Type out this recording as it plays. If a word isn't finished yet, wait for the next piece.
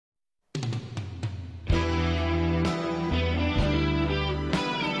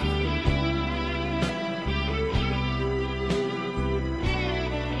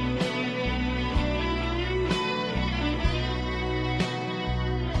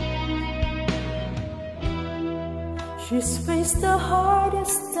She's faced the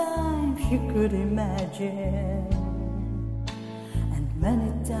hardest time she could imagine, and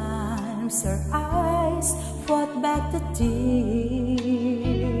many times her eyes fought back the tears.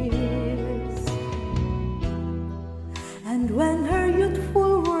 And when her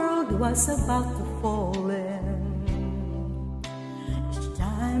youthful world was about to fall in, each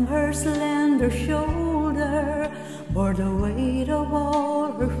time her slender shoulder bore the weight of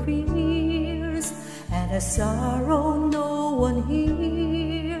all her fears, and a sorrow no one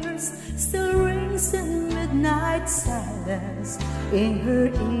hears still rings in midnight silence in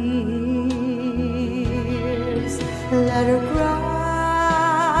her ears. Let her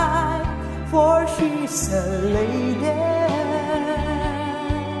cry, for she's a lady.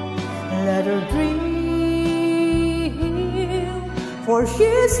 Let her dream, for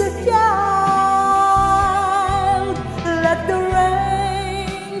she's a child. Let the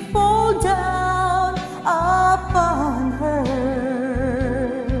rain fall down upon her.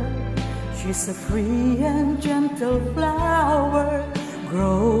 She's a free and gentle flower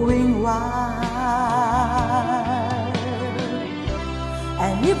growing wild.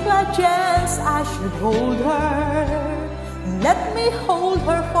 And if by chance I should hold her, let me hold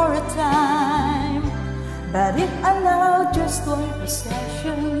her for a time. But if allowed just one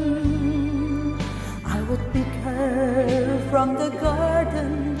possession, I would pick her from the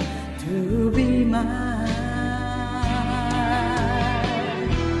garden to be mine.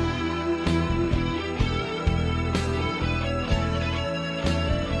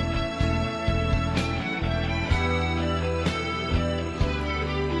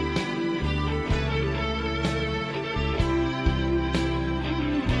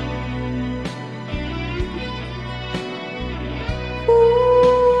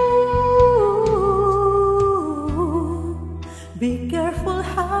 Be careful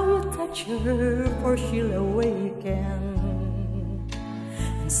how you touch her, for she'll awaken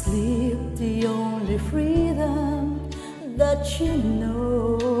and sleep the only freedom that she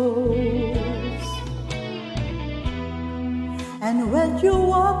knows. And when you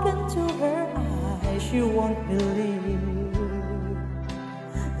walk into her eyes, you won't believe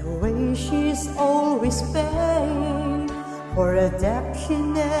the way she's always paying for a debt she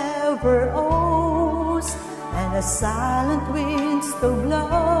never owes, and a silent wind still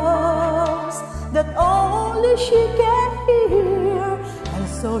blows that only she can hear, and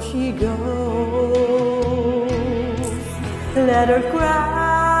so she goes. Let her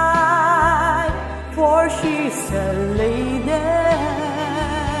cry, for she's a lady.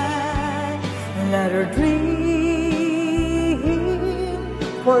 Let her dream,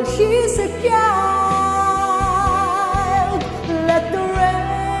 for she's a child. Let the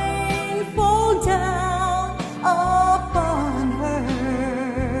rain fall down upon her.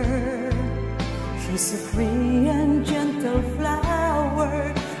 She's a free and gentle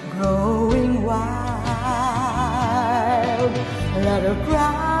flower growing wild. Let her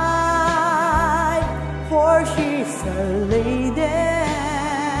cry, for she's a lady.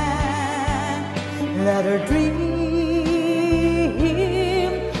 Let her dream,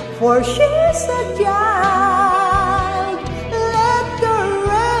 for she's a child. Let the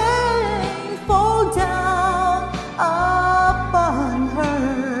rain fall down upon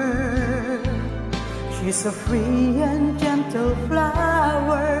her. She's a free and gentle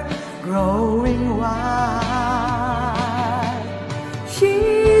flower growing wild.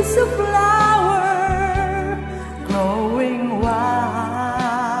 She's a flower growing wild.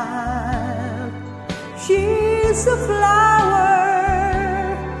 She's a flower